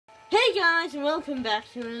Hey guys, and welcome back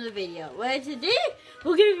to another video, where today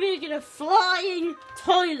we're going to be making a flying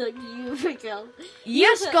toilet cubicle.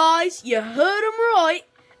 Yes guys, you heard him right,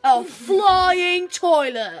 a flying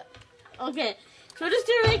toilet. Okay, so we're just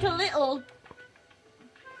going to make a little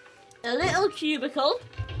cubicle,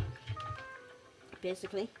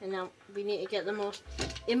 basically, and now we need to get the most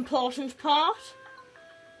important part.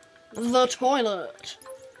 The toilet.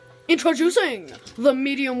 Introducing the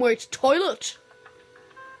medium weight toilet.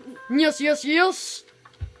 Yes.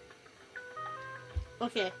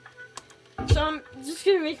 Okay, so I'm just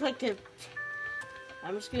gonna make a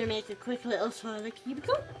quick little toilet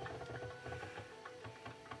cubicle.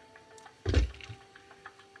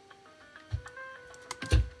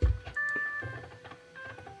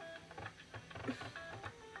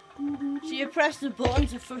 So you press the button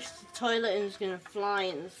to push the toilet and it's gonna fly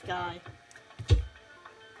in the sky.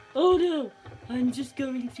 Oh no,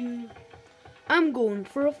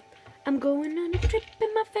 I'm going on a trip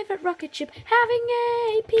in my favorite rocket ship, having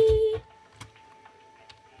a pee.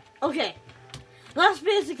 Okay, that's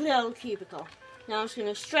basically our cubicle. Now I'm just going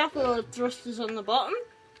to strap a load of thrusters on the bottom.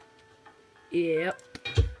 Yep.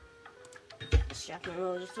 Strapping a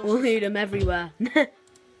load of thrusters. We'll need them everywhere.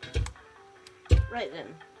 Right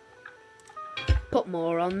then. Put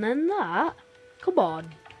more on than that. Come on.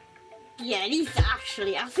 Yeah, these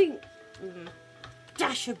actually, I think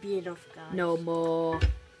that should be enough, guys. No more.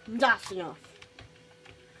 That's enough.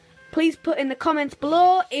 Please put in the comments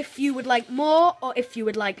below if you would like more or if you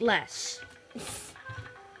would like less.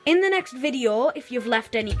 In the next video, if you've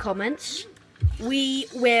left any comments, we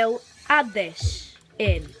will add this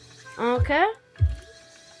in. Okay?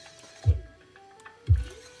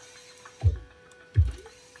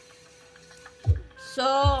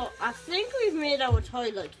 So, I think we've made our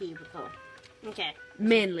toilet cubicle. Okay.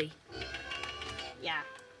 Mainly. Yeah.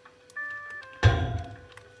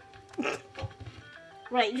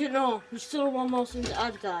 Right, you know, there's still one more thing to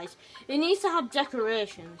add, guys. It needs to have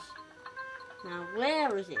decorations. Now,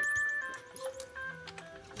 where is it?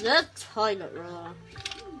 The toilet roller.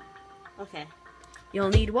 Okay. You'll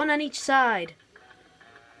need one on each side.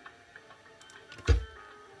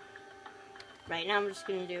 Right, now I'm just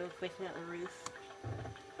going to do a quick little roof.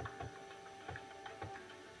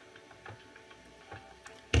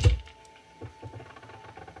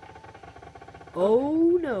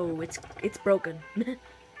 Oh no, it's broken. Right,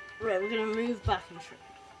 we're going to move back and shrink.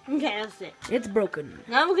 Okay, that's it. It's broken.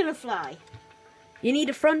 Now we're going to fly. You need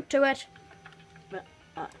a front to it.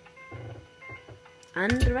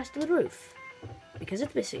 And the rest of the roof. Because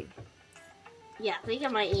it's missing. Yeah, I think I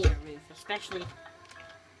might need a roof, especially...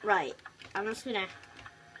 Right, I'm just going to...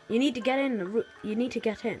 You need to get in. You need to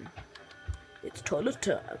get in. It's toilet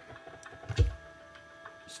time.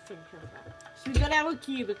 Just think of that. So we got our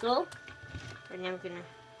cubicle. And now we're going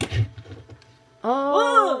to...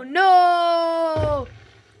 Oh, whoa! No!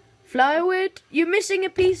 Flyweight, you're missing a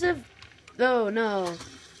piece of... Oh, no.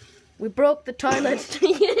 We broke the toilet.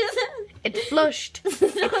 It flushed.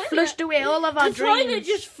 It flushed away all of our dreams. The toilet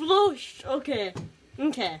just flushed. Okay.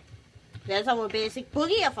 There's our basic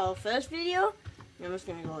buggy of our first video. I'm just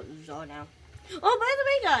going to go to the zoo now. Oh, by the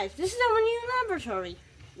way, guys, this is our new laboratory.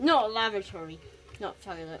 Not laboratory. Not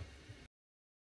toilet.